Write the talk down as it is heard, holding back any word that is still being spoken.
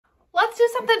let's do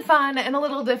something fun and a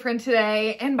little different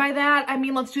today. And by that, I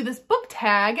mean, let's do this book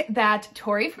tag that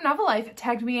Tori from Novel Life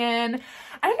tagged me in.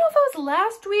 I don't know if it was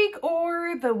last week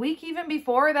or the week even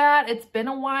before that. It's been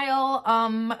a while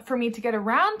for me to get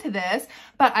around to this,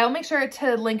 but I'll make sure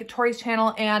to link Tori's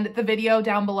channel and the video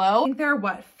down below. I think there are,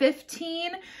 what,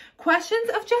 15 questions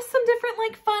of just some different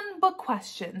like fun book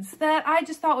questions that I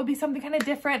just thought would be something kind of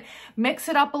different. Mix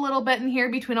it up a little bit in here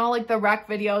between all like the rec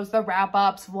videos, the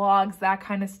wrap-ups, vlogs, that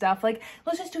kind of stuff. Like,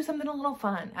 let's just do something a little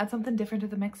fun, add something different to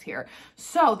the mix here.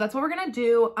 So that's what we're gonna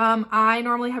do. I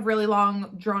normally have really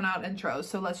long drawn out intros,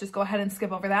 so let's just go ahead and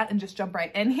skip over that and just jump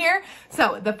right in here.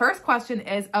 So the first question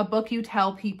is, a book you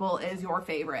tell people is your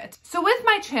favorite. So with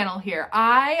my channel here,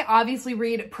 I obviously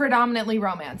read predominantly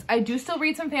romance. I do still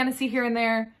read some fantasy here and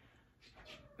there.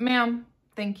 Ma'am,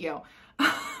 thank you.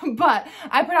 But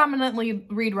I predominantly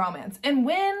read romance. And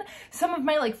when some of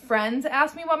my like friends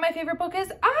ask me what my favorite book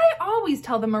is, I always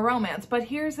tell them a romance. But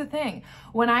here's the thing,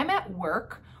 when I'm at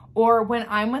work or when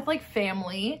I'm with like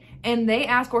family and they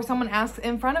ask, or someone asks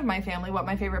in front of my family what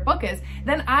my favorite book is,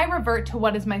 then I revert to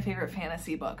what is my favorite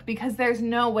fantasy book, because there's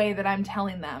no way that I'm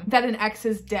telling them that an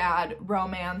ex's dad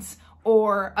romance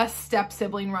or a step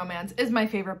sibling romance is my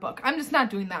favorite book. I'm just not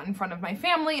doing that in front of my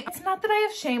family. It's not that I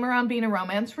have shame around being a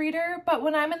romance reader, but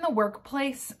when I'm in the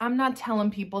workplace, I'm not telling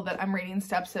people that I'm reading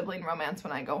step sibling romance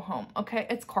when I go home, okay?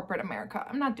 It's corporate America.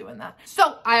 I'm not doing that.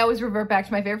 So I always revert back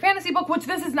to my favorite fantasy book, which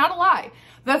this is not a lie.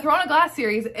 The Throne of Glass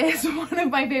series is one of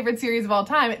my favorite series of all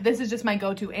time. This is just my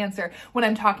go-to answer when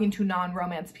I'm talking to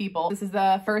non-romance people. This is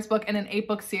the first book in an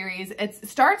 8-book series. It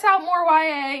starts out more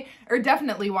YA, or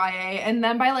definitely YA, and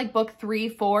then by like book 3,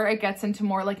 4, it gets into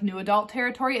more like new adult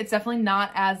territory. It's definitely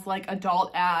not as like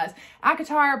adult as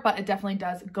ACOTAR, but it definitely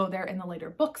does go there in the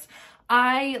later books.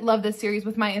 I love this series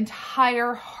with my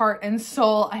entire heart and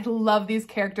soul. I love these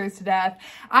characters to death.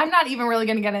 I'm not even really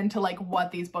going to get into like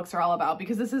what these books are all about,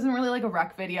 because this isn't really like a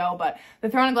rec video, but the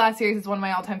Throne of Glass series is one of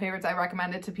my all-time favorites. I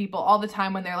recommend it to people all the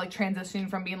time when they're like transitioning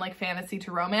from being like fantasy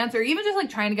to romance, or even just like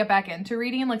trying to get back into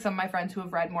reading. Like some of my friends who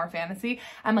have read more fantasy,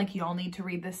 I'm like, y'all need to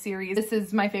read this series. This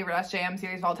is my favorite SJM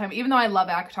series of all time, even though I love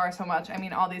ACOTAR so much. I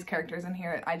mean, all these characters in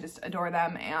here, I just adore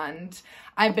them, and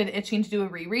I've been itching to do a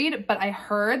reread, but I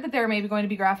heard that there may be going to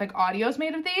be graphic audios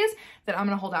made of these that I'm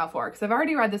gonna hold out for, because I've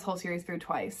already read this whole series through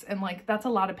twice, and like that's a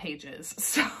lot of pages,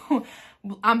 so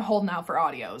I'm holding out for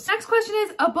audios. Next question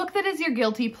is, a book that is your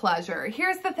guilty pleasure.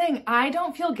 Here's the thing, I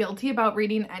don't feel guilty about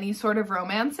reading any sort of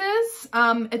romances.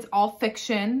 It's all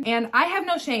fiction, and I have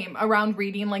no shame around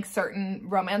reading like certain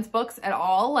romance books at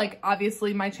all. Like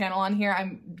obviously my channel on here,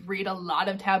 I read a lot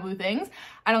of taboo things.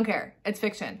 I don't care, it's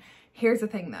fiction. Here's the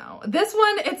thing though, this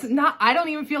one, it's not, I don't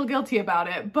even feel guilty about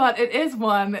it, but it is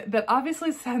one that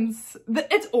obviously since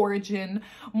its origin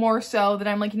more so that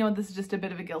I'm like, you know what, this is just a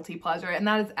bit of a guilty pleasure, and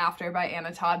that is After by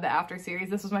Anna Todd, the After series.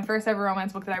 This was my first ever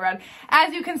romance book that I read.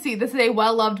 As you can see, this is a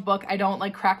well-loved book. I don't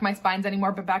like crack my spines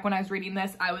anymore, but back when I was reading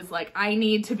this, I was like, I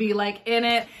need to be like in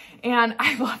it, and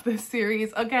I love this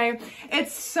series, okay?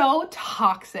 It's so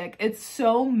toxic, it's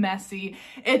so messy,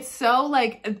 it's so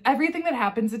like, everything that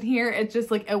happens in here, it just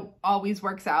like, it always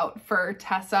works out for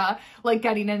Tessa, like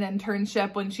getting an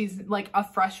internship when she's like a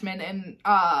freshman in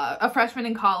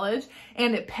college,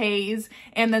 and it pays,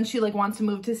 and then she like wants to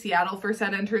move to Seattle for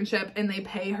said internship, and they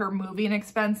pay her moving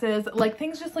expenses. Like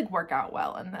things just like work out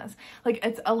well in this. Like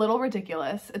it's a little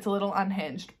ridiculous, it's a little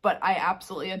unhinged, but I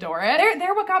absolutely adore it.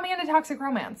 They're what got me into toxic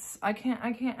romance. I can't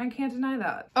deny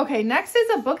that. Okay, next is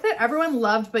a book that everyone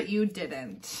loved but you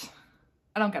didn't.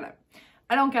 I don't get it.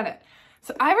 I don't get it.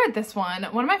 So I read this one.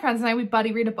 One of my friends and I, we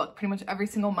buddy read a book pretty much every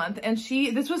single month, and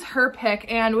this was her pick,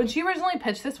 and when she originally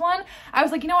pitched this one, I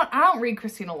was like, you know what, I don't read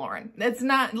Christina Lauren. It's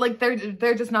not, like,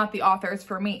 they're just not the authors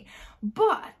for me.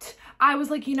 But I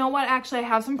was like, you know what, actually I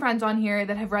have some friends on here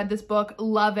that have read this book,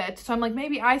 love it, so I'm like,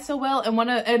 maybe I still will,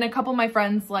 and a couple of my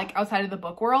friends, like, outside of the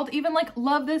book world even, like,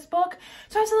 love this book,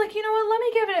 so I was like, you know what, let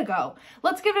me give it a go.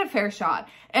 Let's give it a fair shot.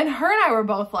 And her and I were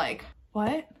both like,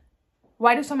 what?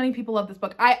 Why do so many people love this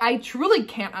book? I truly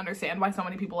can't understand why so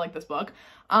many people like this book.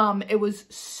 It was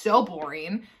so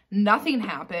boring. Nothing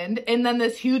happened. And then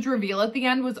this huge reveal at the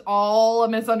end was all a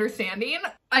misunderstanding.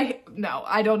 No,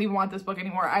 I don't even want this book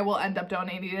anymore. I will end up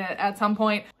donating it at some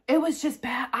point. It was just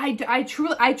bad. I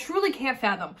truly can't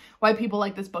fathom why people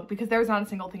like this book, because there was not a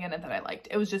single thing in it that I liked.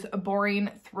 It was just boring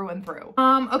through and through.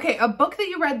 Okay, a book that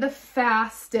you read the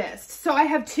fastest. So I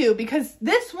have two, because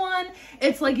this one,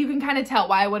 it's like you can kind of tell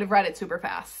why I would have read it super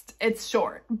fast. It's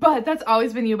short, but That's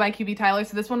Always Been You by QB Tyler.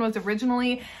 So this one was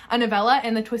originally a novella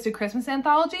in the Twisted Christmas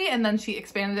anthology, and then she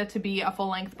expanded it to be a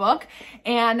full-length book.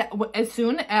 And as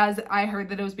soon as I heard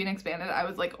that it was being expanded, I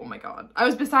was like, oh my God. I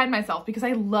was beside myself because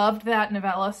I loved that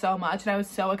novella so much, and I was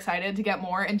so excited to get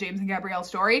more in James and Gabrielle's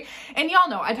story. And y'all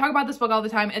know, I talk about this book all the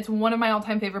time. It's one of my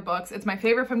all-time favorite books. It's my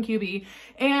favorite from QB.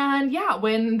 And yeah,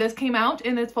 when this came out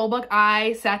in its full book,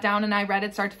 I sat down and I read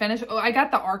it start to finish. Oh, I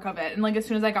got the arc of it. And like, as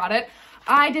soon as I got it,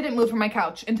 I didn't move from my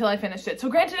couch until I finished it. So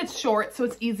granted, it's short, so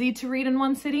it's easy to read in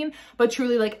one sitting, but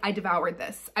truly, like, I devoured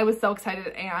this. I was so excited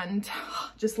and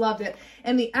just loved it.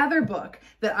 And the other book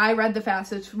that I read the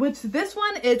fastest, which this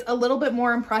one is a little bit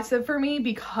more impressive for me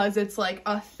because it's like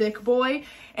a thick boy,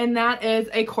 and that is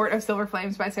A Court of Silver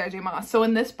Flames by Sarah J. Maas. So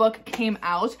when this book came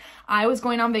out, I was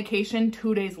going on vacation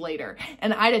 2 days later,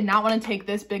 and I did not want to take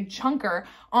this big chunker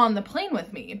on the plane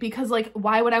with me because, like,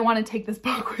 why would I want to take this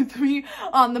book with me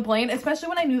on the plane, especially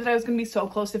when I knew that I was going to be so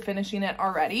close to finishing it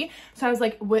already. So I was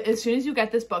like, as soon as you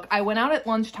get this book, I went out at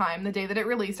lunchtime the day that it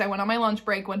released. I went on my lunch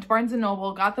break, went to Barnes &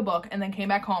 Noble, got the book, and then came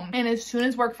back home. And as soon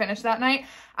as work finished that night,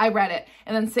 I read it.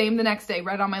 And then same the next day,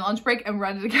 read it on my lunch break and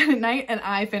read it again at night, and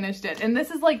I finished it. And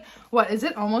this is like, what is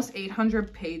it? Almost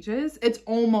 800 pages? It's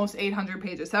almost 800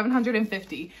 pages,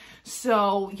 750.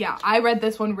 So yeah, I read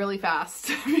this one really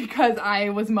fast because I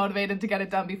was motivated to get it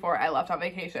done before I left on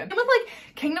vacation. It was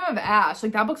like Kingdom of Ash.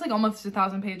 Like, that book's like almost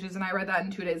 1,000 pages, and I read that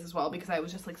in 2 days as well because I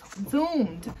was just like so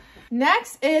consumed.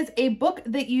 Next is a book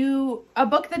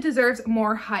that deserves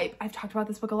more hype. I've talked about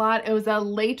this book a lot. It was a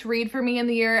late read for me in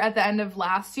the year at the end of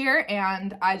last year,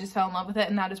 and I just fell in love with it,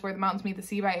 and that is Where the Mountains Meet the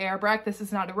Sea by A.R. Breck. This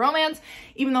is not a romance,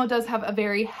 even though it does have a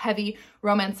very heavy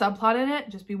romance subplot in it.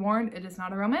 Just be warned, it is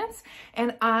not a romance.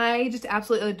 And I just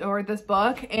absolutely adored this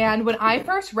book. And when I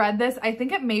first read this, I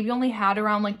think it maybe only had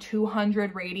around like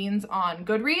 200 ratings on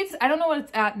Goodreads. I don't know what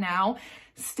it's at now.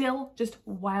 Still just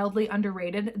wildly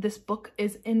underrated. This book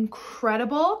is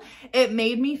incredible. It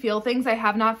made me feel things I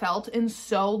have not felt in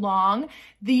so long.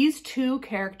 These two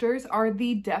characters are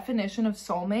the definition of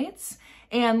soulmates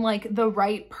and like the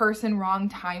right person, wrong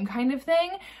time kind of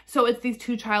thing. So it's these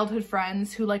two childhood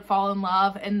friends who like fall in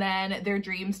love, and then their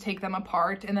dreams take them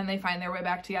apart, and then they find their way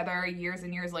back together years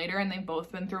and years later, and they've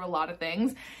both been through a lot of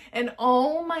things. And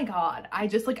oh my God, I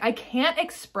just like, I can't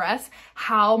express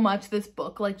how much this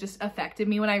book like just affected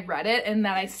me when I read it, and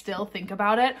that I still think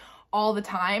about it all the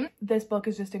time. This book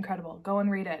is just incredible. Go and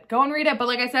read it. Go and read it. But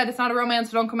like I said, it's not a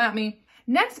romance, so don't come at me.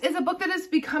 Next is a book that is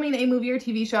becoming a movie or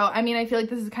TV show. I mean, I feel like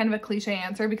this is kind of a cliche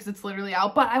answer because it's literally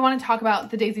out, but I want to talk about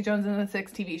the Daisy Jones and the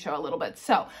Six TV show a little bit.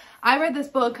 So I read this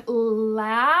book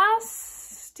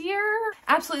last year.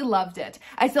 Absolutely loved it.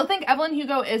 I still think Evelyn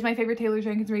Hugo is my favorite Taylor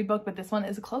Jenkins Reid book, but this one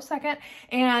is a close second.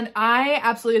 And I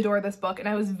absolutely adore this book, and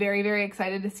I was very, very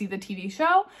excited to see the TV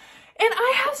show. And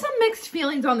I have some mixed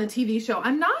feelings on the TV show.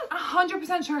 I'm not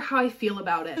 100% sure how I feel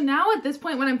about it. So now at this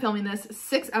point when I'm filming this,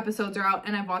 6 episodes are out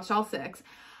and I've watched all 6.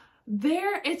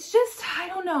 It's just, I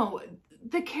don't know.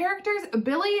 The characters,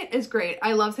 Billy is great.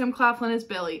 I love Sam Claflin as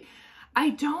Billy.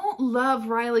 I don't love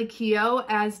Riley Keough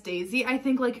as Daisy. I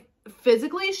think like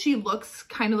physically she looks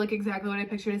kind of like exactly what I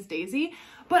pictured as Daisy.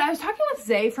 But I was talking with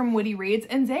Zay from Witty Reads,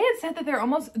 and Zay had said that they're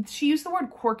almost, she used the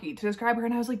word quirky to describe her,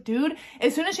 and I was like, dude,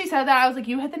 as soon as she said that, I was like,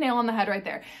 you hit the nail on the head right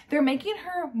there. They're making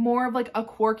her more of like a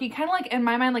quirky, kind of like, in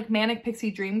my mind, like manic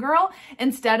pixie dream girl,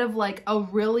 instead of like a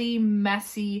really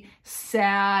messy,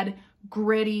 sad,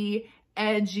 gritty,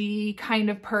 edgy kind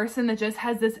of person that just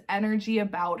has this energy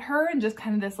about her and just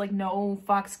kind of this like no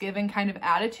fucks given kind of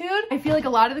attitude. I feel like a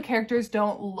lot of the characters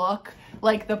don't look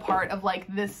like the part of like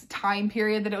this time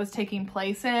period that it was taking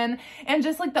place in, and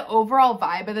just like the overall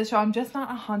vibe of the show, I'm just not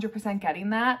 100%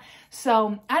 getting that.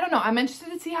 So I don't know, I'm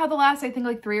interested to see how the last, I think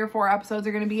like 3 or 4 episodes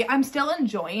are going to be. I'm still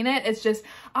enjoying it. It's just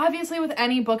obviously with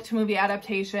any book to movie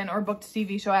adaptation or book to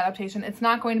TV show adaptation, it's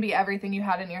not going to be everything you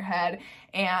had in your head,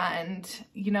 and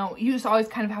you know, you just always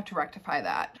kind of have to rectify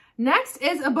that. Next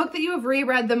is a book that you have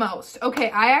reread the most. Okay,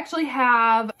 I actually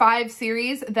have 5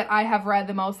 series that I have read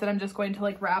the most that I'm just going to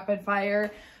like rapid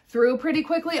fire through pretty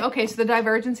quickly. Okay, so the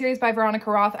Divergent series by Veronica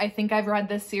Roth. I think I've read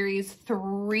this series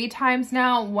 3 times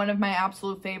now. One of my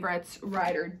absolute favorites,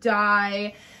 Ride or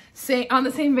Die. On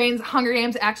the same veins, Hunger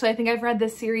Games. Actually, I think I've read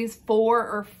this series 4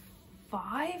 or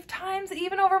 5 times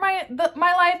even over my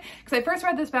life, because I first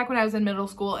read this back when I was in middle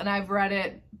school, and I've read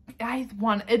it,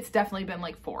 it's definitely been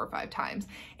like 4 or 5 times,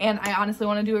 and I honestly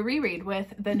want to do a reread with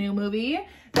the new movie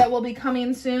that will be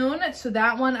coming soon. So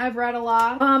that one I've read a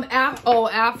lot.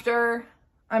 After,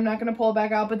 I'm not going to pull it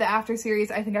back out, but the After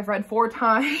series I think I've read 4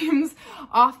 times.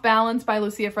 Off Balance by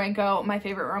Lucia Franco, my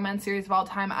favorite romance series of all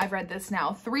time. I've read this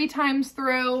now 3 times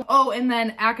through. Oh, and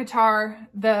then ACOTAR,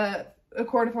 the A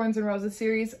Court of Thorns and Roses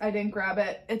series. I didn't grab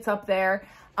it. It's up there.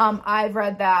 I've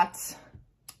read that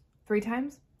 3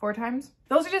 times. 4 times.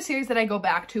 Those are just series that I go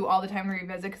back to all the time to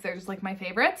revisit because they're just like my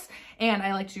favorites, and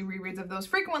I like to do rereads of those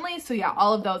frequently. So yeah,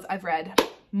 all of those I've read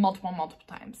multiple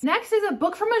times. Next is a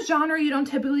book from a genre you don't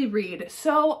typically read.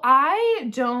 So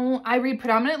I read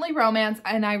predominantly romance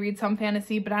and I read some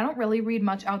fantasy, but I don't really read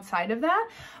much outside of that.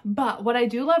 But what I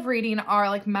do love reading are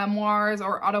like memoirs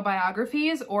or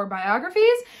autobiographies or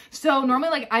biographies. So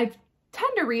normally like I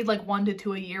tend to read like 1 to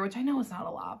 2 a year, which I know is not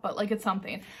a lot, but like it's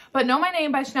something. But Know My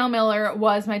Name by Chanel Miller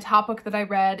was my top book that I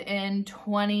read in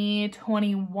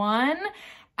 2021.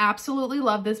 Absolutely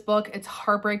love this book. It's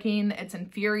heartbreaking, it's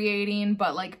infuriating,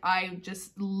 but like I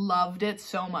just loved it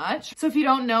so much. So if you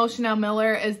don't know, Chanel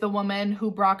Miller is the woman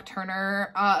who Brock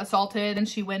Turner assaulted, and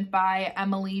she went by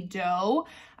Emily Doe,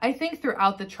 I think,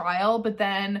 throughout the trial. But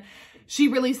then she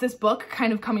released this book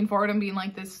kind of coming forward and being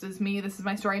like, this is me, this is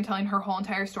my story, and telling her whole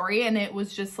entire story. And it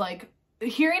was just like,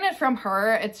 hearing it from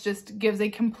her, it's just gives a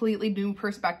completely new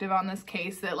perspective on this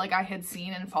case that like I had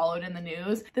seen and followed in the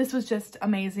news. This was just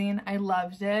amazing. I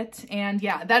loved it. And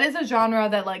yeah, that is a genre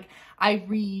that like I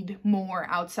read more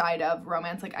outside of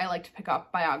romance. Like I like to pick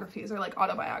up biographies or like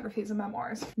autobiographies and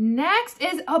memoirs. Next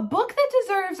is a book that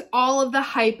deserves all of the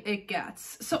hype it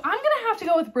gets. So I'm gonna have to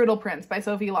go with Brutal Prince by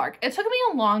Sophie Lark. It took me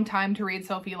a long time to read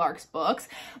Sophie Lark's books,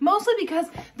 mostly because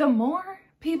the more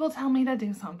people tell me to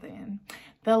do something,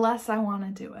 the less I want to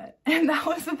do it. And that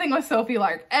was the thing with Sophie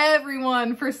Lark.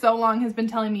 Everyone for so long has been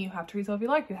telling me, you have to read Sophie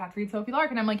Lark, you have to read Sophie Lark.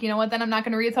 And I'm like, you know what, then I'm not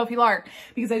going to read Sophie Lark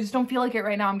because I just don't feel like it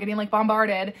right now. I'm getting like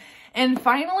bombarded. And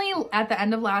finally, at the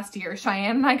end of last year,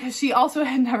 Cheyenne and I, because she also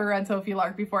had never read Sophie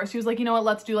Lark before, she was like, you know what,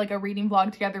 let's do like a reading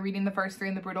vlog together, reading the first 3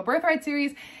 in the Brutal Birthright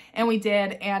series. And we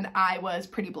did, and I was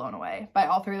pretty blown away by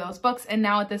all 3 of those books. And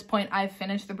now at this point, I've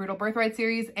finished the Brutal Birthright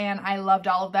series and I loved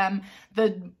all of them.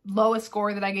 The lowest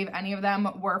score that I gave any of them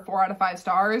were 4 out of 5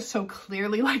 stars. So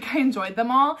clearly, like, I enjoyed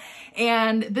them all.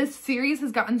 And this series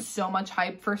has gotten so much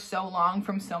hype for so long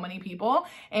from so many people.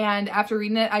 And after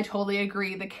reading it, I totally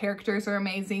agree. The characters are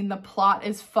amazing. The plot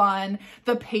is fun.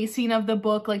 The pacing of the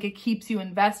book, like, it keeps you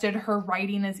invested. Her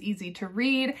writing is easy to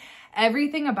read.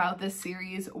 Everything about this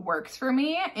series works for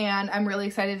me, and I'm really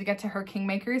excited to get to her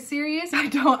Kingmakers series.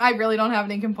 I really don't have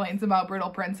any complaints about Brutal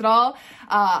Prince at all.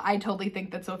 I totally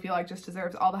think that Sophie Lark just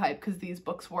deserves all the hype because these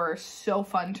books were so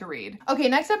fun to read. Okay,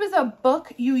 next up is a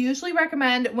book you usually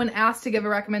recommend when asked to give a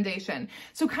recommendation.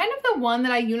 So kind of the one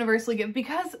that I universally give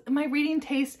because my reading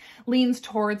taste leans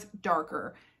towards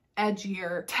darker,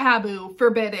 edgier, taboo,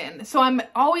 forbidden. So I'm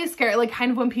always scared, like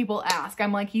kind of when people ask,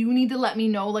 I'm like, you need to let me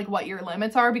know like what your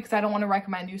limits are because I don't want to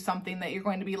recommend you something that you're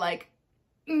going to be like,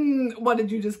 what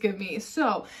did you just give me?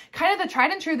 So kind of the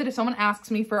tried and true that if someone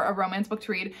asks me for a romance book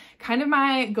to read, kind of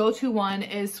my go-to one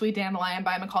is Sweet Dandelion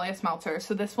by Macaulay Smeltzer.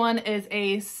 So this one is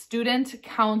a student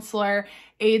counselor,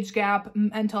 age gap,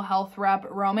 mental health rep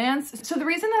romance. So the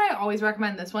reason that I always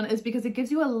recommend this one is because it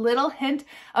gives you a little hint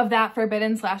of that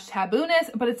forbidden /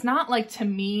 tabooness, but it's not like, to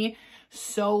me,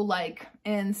 so like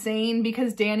insane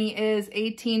because Danny is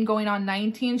 18 going on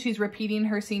 19. She's repeating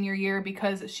her senior year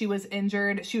because she was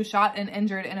injured. She was shot and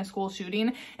injured in a school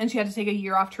shooting and she had to take a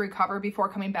year off to recover before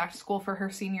coming back to school for her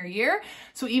senior year.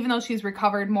 So even though she's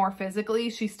recovered more physically,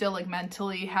 she still like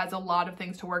mentally has a lot of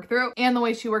things to work through. And the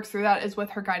way she works through that is with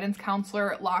her guidance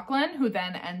counselor, Lachlan, who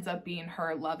then ends up being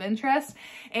her love interest.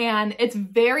 And it's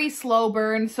very slow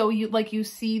burn. So you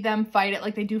see them fight it,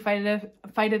 like they do fight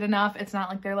it enough. It's not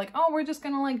like they're like, oh, we're just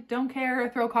gonna like don't care,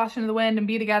 throw caution to the wind and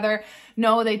be together.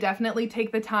 No, they definitely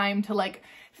take the time to like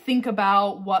think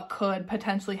about what could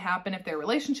potentially happen if their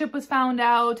relationship was found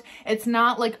out. It's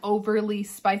not like overly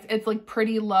spicy. It's like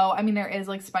pretty low. I mean, there is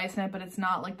like spice in it, but it's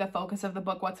not like the focus of the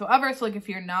book whatsoever. So like if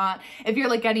you're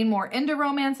like getting more into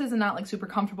romances and not like super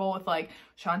comfortable with like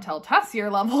Chantel Tessier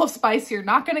level of spice, you're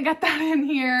not gonna get that in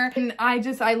here. And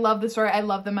I love the story. I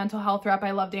love the mental health rep.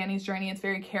 I love Danny's journey. It's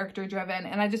very character driven.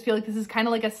 And I just feel like this is kind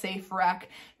of like a safe rec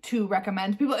to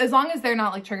recommend people, as long as they're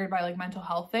not like triggered by like mental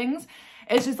health things.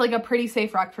 It's just like a pretty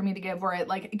safe rec for me to give, where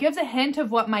it gives a hint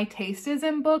of what my taste is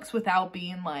in books without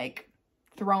being like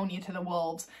throwing you to the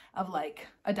wolves of like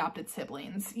adopted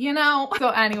siblings, you know? So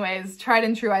anyways, tried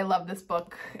and true, I love this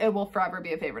book. It will forever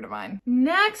be a favorite of mine.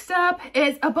 Next up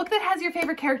is a book that has your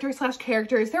favorite character /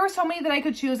 characters. There were so many that I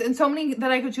could choose and so many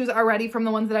that I could choose already from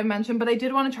the ones that I've mentioned, but I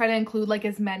did want to try to include like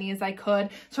as many as I could.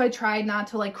 So I tried not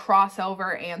to like cross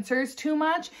over answers too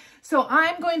much. So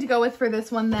I'm going to go with, for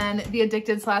this one then, the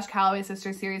Addicted / Calloway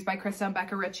Sisters series by Krista and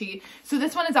Becca Ritchie. So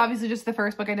this one is obviously just the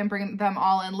first book. I didn't bring them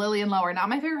all in. Lily and Lo are not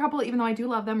my favorite couple, even though I do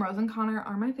love them. Rose and Connor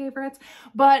are my favorite. favorites.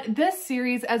 But this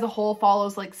series as a whole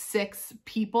follows like 6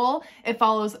 people. It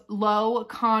follows Lo,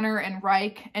 Connor, and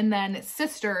Reich, and then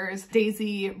sisters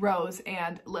Daisy, Rose,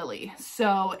 and Lily.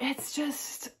 So it's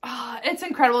just, it's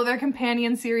incredible. Their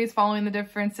companion series following the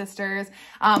different sisters.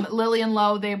 Lily and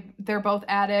Lo, they're both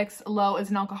addicts. Lo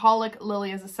is an alcoholic,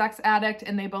 Lily is a sex addict,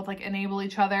 and they both like enable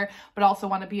each other, but also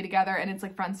want to be together, and it's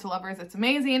like friends to lovers. It's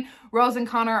amazing. Rose and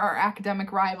Connor are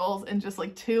academic rivals and just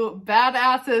like 2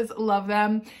 badasses. Love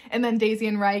them. And then Daisy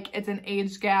and Reich, it's an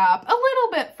age gap, a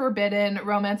little bit forbidden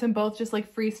romance, and both just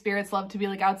like free spirits, love to be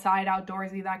like outside,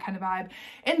 outdoorsy, that kind of vibe.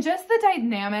 And just the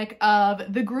dynamic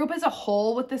of the group as a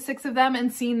whole with the 6 of them,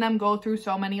 and seeing them go through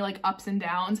so many like ups and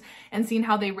downs, and seeing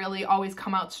how they really always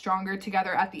come out stronger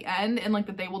together at the end, and like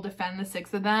that they will defend the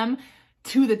 6 of them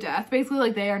to the death, basically.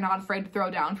 Like they are not afraid to throw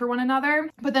down for one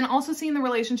another. But then also seeing the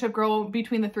relationship grow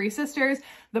between the 3 sisters,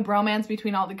 the bromance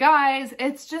between all the guys.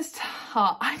 It's just,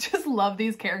 I just love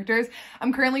these characters.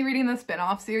 I'm currently reading the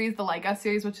spin-off series, the Like Us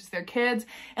series, which is their kids,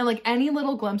 and like any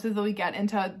little glimpses that we get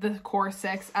into the core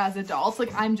 6 as adults,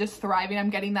 like I'm just thriving.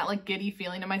 I'm getting that like giddy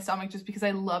feeling in my stomach just because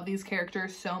I love these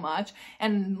characters so much.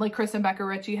 And like Chris and Becca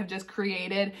Ritchie have just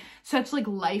created such like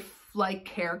life-like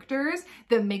characters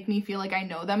that make me feel like I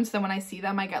know them, so when I see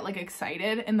them I get like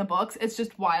excited in the books. It's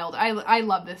just wild. I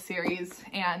love this series,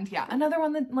 and yeah, another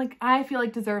one that like I feel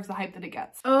like deserves the hype that it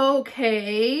gets.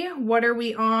 Okay, what are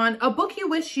we on? A book you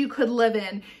wish you could live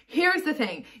in. Here's the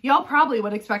thing, y'all probably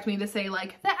would expect me to say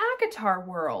like the Akatar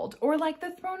world or like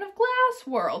the Throne of Glass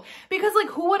world, because like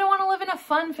who wouldn't want to live in a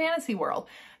fun fantasy world?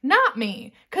 Not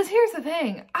me, because here's the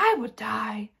thing, I would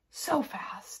die so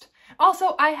fast.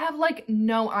 Also, I have like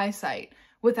no eyesight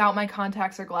without my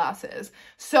contacts or glasses.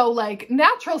 So like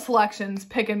natural selection's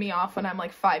picking me off when I'm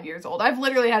like 5 years old. I've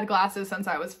literally had glasses since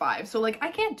I was 5. So like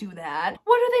I can't do that.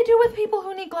 What do they do with people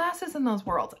who need glasses in those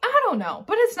worlds? I don't know,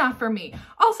 but it's not for me.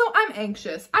 Also, I'm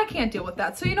anxious. I can't deal with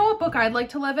that. So you know what book I'd like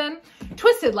to live in?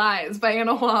 Twisted Lies by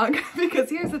Anna Huang. Because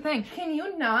here's the thing. Can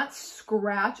you not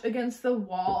scratch against the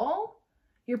wall?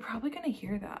 You're probably gonna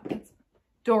hear that. That's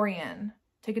Dorian.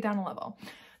 Take it down a level.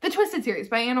 The Twisted series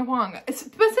by Anna Huang,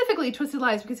 specifically Twisted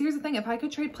Lies, because here's the thing, if I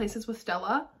could trade places with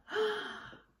Stella,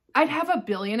 I'd have a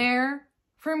billionaire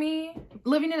for me,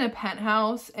 living in a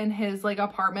penthouse in his like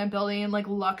apartment building, like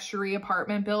luxury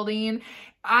apartment building.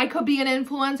 I could be an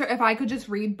influencer if I could just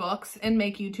read books and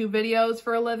make YouTube videos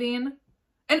for a living.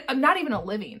 And not even a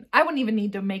living. I wouldn't even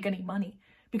need to make any money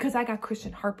because I got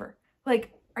Christian Harper.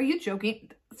 Like, are you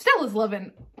joking? Stella's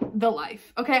living the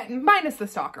life, okay? Minus the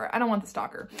stalker. I don't want the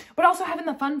stalker. But also having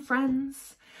the fun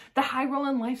friends, the high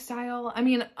rolling lifestyle. I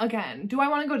mean, again, do I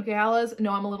want to go to galas?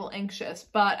 No, I'm a little anxious,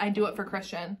 but I do it for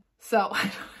Christian. So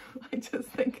I just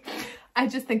think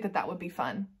that would be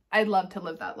fun. I'd love to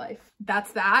live that life.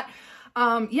 That's that.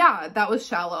 Yeah, that was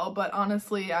shallow, but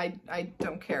honestly, I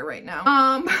don't care right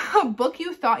now. A book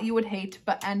you thought you would hate,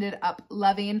 but ended up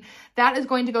loving. That is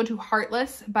going to go to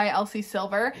Heartless by Elsie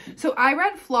Silver. So I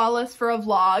read Flawless for a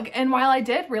vlog, and while I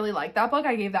did really like that book,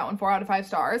 I gave that one 4 out of 5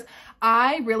 stars.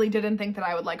 I really didn't think that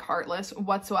I would like Heartless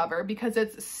whatsoever because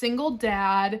it's single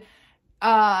dad,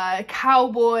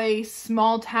 cowboy,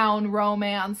 small town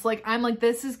romance. Like, I'm like,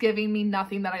 this is giving me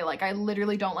nothing that I like. I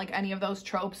literally don't like any of those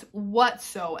tropes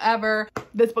whatsoever.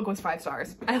 This book was 5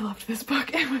 stars. I loved this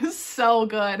book. It was so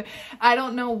good. I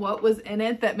don't know what was in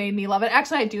it that made me love it.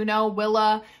 Actually, I do know.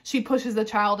 Willa, she pushes the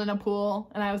child in a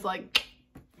pool, and I was like,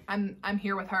 I'm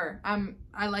here with her.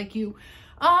 I like you.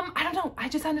 I don't know. I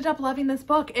just ended up loving this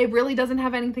book. It really doesn't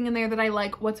have anything in there that I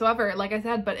like whatsoever, like I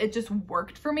said, but it just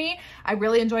worked for me. I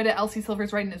really enjoyed it. Elsie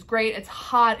Silver's writing is great. It's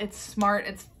hot, it's smart,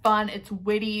 it's fun, it's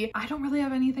witty. I don't really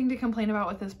have anything to complain about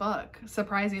with this book,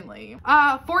 surprisingly.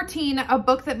 14, a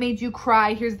book that made you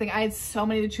cry. Here's the thing, I had so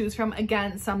many to choose from.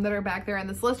 Again, some that are back there in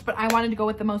this list, but I wanted to go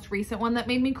with the most recent one that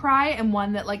made me cry, and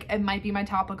one that like, it might be my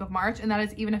top book of March, and that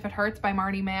is Even If It Hurts by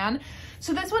Marnie Mann.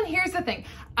 So this one, here's the thing,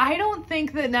 I don't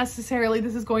think that necessarily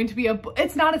this is going to be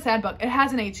it's not a sad book. It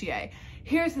has an HEA.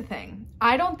 Here's the thing.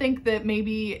 I don't think that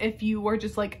maybe if you were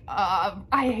just like,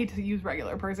 I hate to use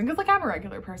regular person because like I'm a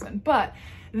regular person, but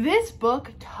this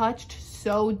book touched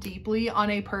so deeply on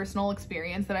a personal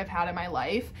experience that I've had in my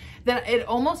life that it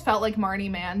almost felt like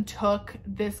Marnie Mann took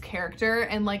this character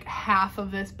and like half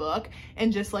of this book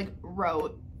and just like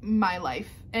wrote my life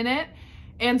in it.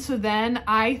 And so then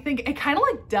I think it kind of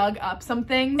like dug up some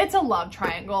things. It's a love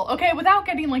triangle. Okay, without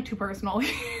getting like too personal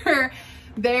here,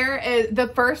 there is the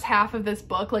first half of this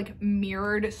book like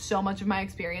mirrored so much of my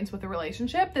experience with the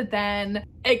relationship that then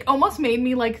it almost made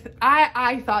me like,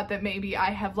 I thought that maybe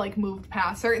I have like moved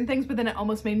past certain things, but then it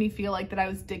almost made me feel like that I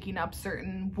was digging up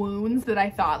certain wounds that I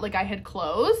thought like I had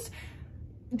closed.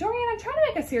 Dorian, I'm trying to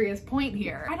make a serious point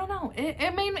here. I don't know.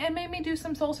 It made me do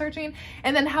some soul searching.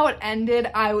 And then how it ended,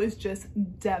 I was just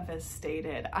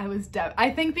devastated.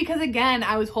 I think because again,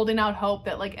 I was holding out hope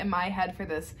that like in my head for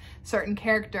this certain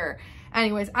character.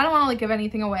 Anyways, I don't want to like give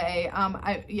anything away.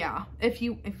 Yeah, if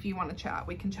you want to chat,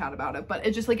 we can chat about it. But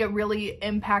it just like, it really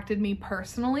impacted me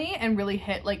personally and really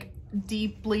hit like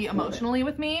deeply emotionally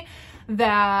with me,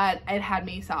 that it had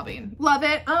me sobbing. Love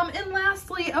it. And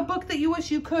lastly, a book that you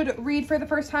wish you could read for the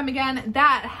first time again,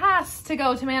 that has to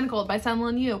go to Manacled by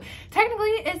Senlin Yu.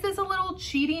 Technically, is this a little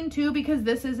cheating too, because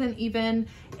this isn't even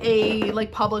a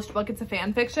like published book, it's a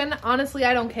fan fiction? Honestly,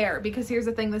 I don't care, because here's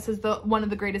the thing, this is one of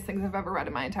the greatest things I've ever read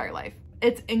in my entire life.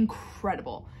 It's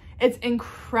incredible. It's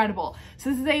incredible. So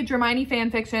this is a Hermione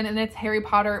fan fiction, and it's Harry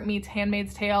Potter meets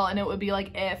Handmaid's Tale, and it would be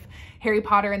like if Harry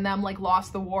Potter and them like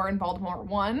lost the war and Voldemort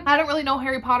won. I don't really know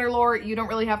Harry Potter lore. You don't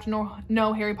really have to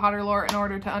know Harry Potter lore in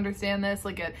order to understand this.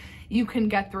 Like you can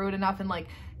get through it enough and like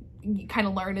you kind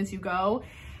of learn as you go.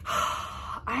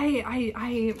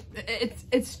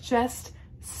 It's just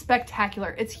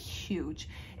spectacular. It's huge.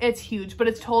 It's huge, but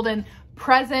it's told in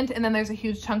present, and then there's a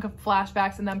huge chunk of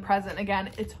flashbacks, and then present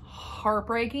again. It's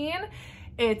heartbreaking.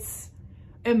 It's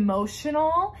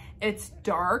emotional. It's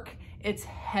dark. It's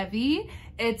heavy.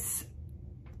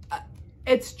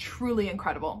 It's truly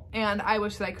incredible, and I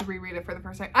wish that I could reread it for the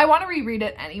first time. I want to reread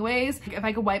it anyways. If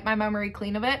I could wipe my memory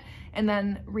clean of it and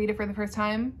then read it for the first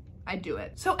time, I'd do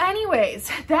it. So anyways,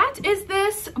 that is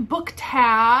this book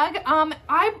tag.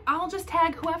 I'll just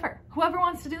tag whoever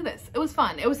wants to do this. It was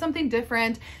fun. It was something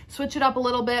different. Switch it up a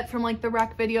little bit from like the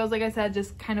rec videos. Like I said,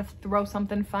 just kind of throw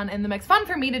something fun in the mix. Fun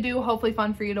for me to do, hopefully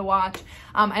fun for you to watch.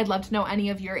 I'd love to know any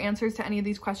of your answers to any of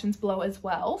these questions below as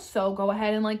well. So go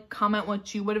ahead and like comment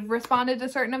what you would have responded to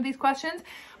certain of these questions.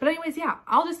 But anyways, yeah,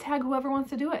 I'll just tag whoever wants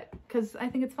to do it because I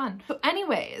think it's fun. So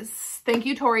anyways, thank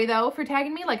you, Tori, though, for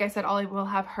tagging me. Like I said, I will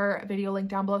have her video link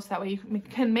down below so that way you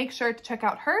can make sure to check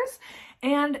out hers.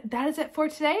 And that is it for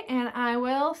today, and I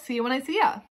will see you when I see ya.